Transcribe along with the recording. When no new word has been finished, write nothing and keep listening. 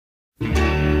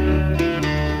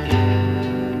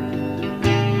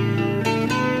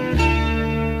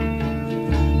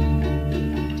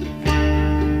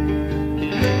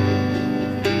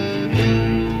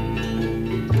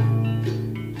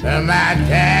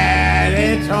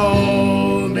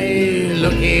told me,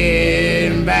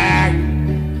 looking back,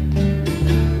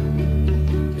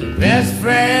 the best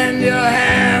friend you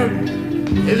have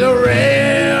is a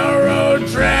railroad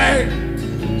track.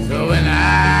 So when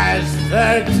I was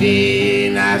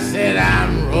 13, I said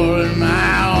I'm rolling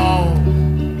my own,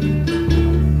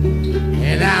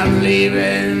 and I'm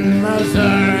leaving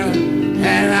Missouri,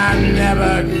 and I'm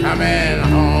never coming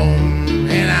home.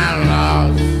 And I'm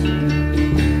lost,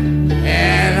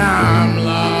 and I'm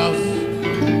lost,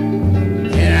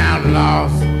 and I'm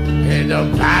lost at the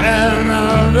bottom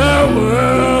of the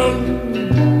world.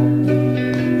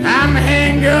 I'm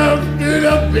hanged up to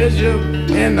the bishop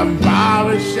in the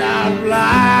barbershop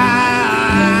line.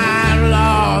 I'm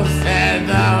lost at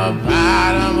the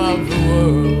bottom of the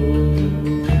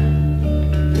world.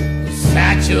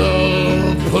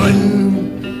 Satchel pudding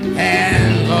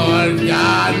and Lord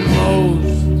God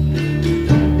knows,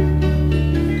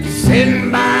 sitting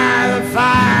by the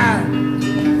fire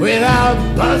with a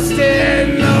busted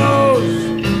nose.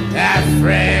 That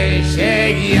fresh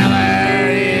egg yeller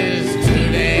is too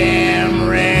damn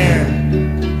rare,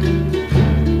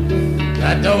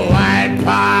 but the white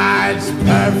part's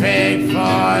perfect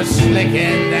for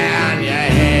slicking down your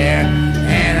hair.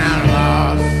 And I'm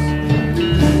lost,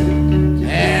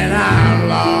 and I'm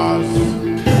lost,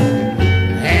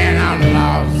 and I'm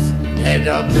lost at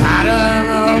the bottom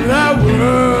of the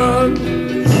world.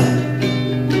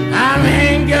 I'm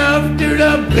handcuffed to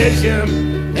the bishop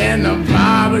in the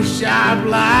barbershop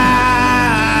line.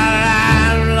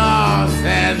 I'm lost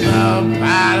at the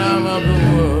bottom of the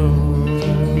world.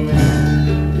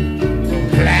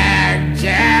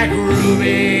 Blackjack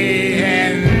Ruby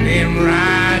and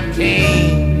Nimrod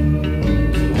King,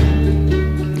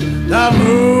 the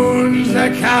moon's the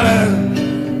color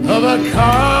of a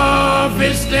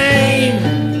coffee stain.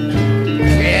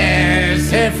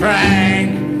 Jesse Frank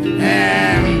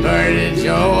and Bertie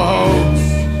Joe Holtz,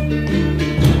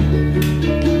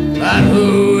 but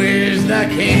who is the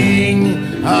king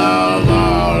of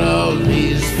all of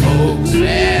these folks?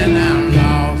 And I'm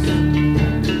lost,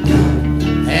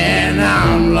 and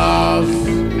I'm lost,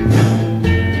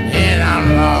 and I'm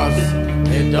lost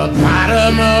at the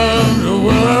bottom of the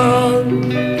world.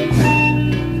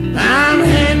 I'm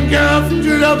handcuffed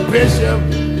to the bishop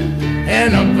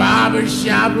in the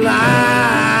barbershop line.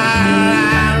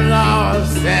 I'm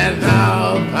lost at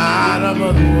the bottom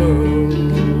of the world.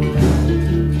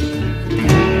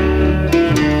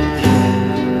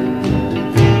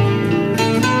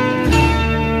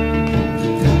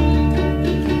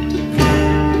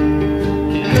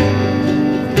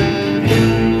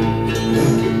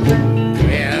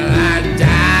 Well, I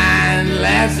dined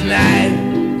last night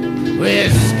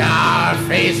with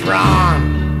Scarface Ron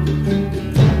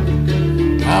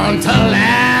on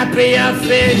tilapia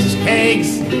fish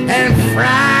cakes and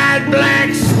fried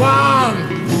black swan,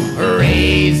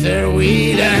 razor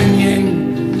weed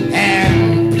onion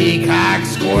and peacock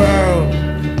squirrel.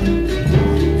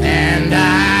 And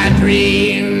I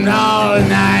dreamed all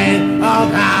night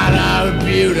about a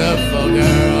beautiful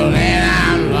girl. And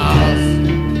I'm lost,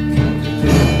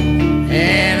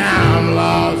 and I'm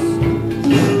lost,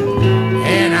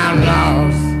 and I'm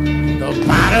lost the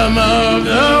bottom of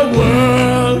the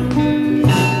world.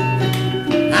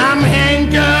 I'm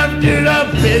handcuffed to the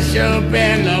bishop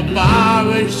and the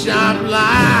barbershop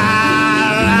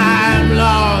line. I'm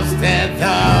lost at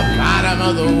the bottom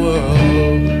of the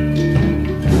world.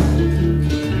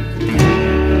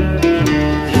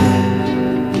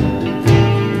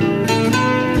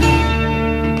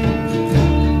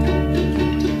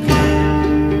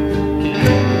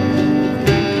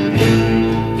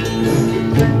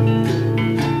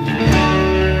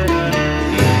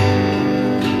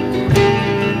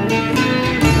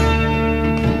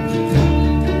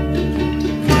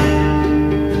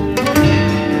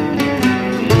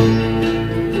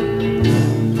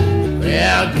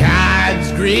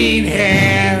 Green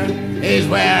hair is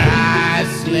where I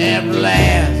slept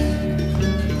last.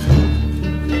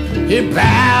 He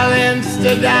balanced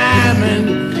a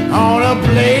diamond on a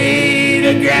blade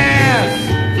of grass,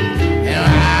 and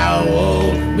I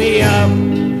woke me up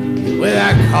with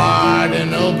a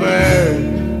cardinal bird.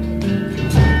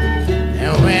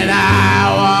 And when I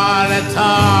want to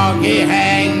talk, he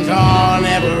hangs on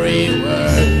every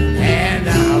word. And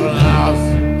I'm lost,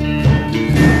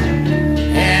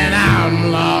 and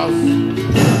I'm lost,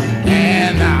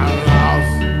 and I'm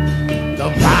lost the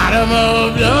bottom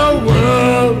of the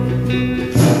world.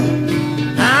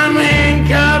 I'm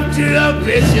handcuffed to the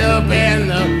bishop and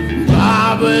the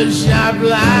barbershop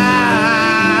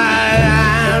line.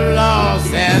 I'm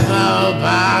lost at the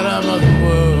bottom of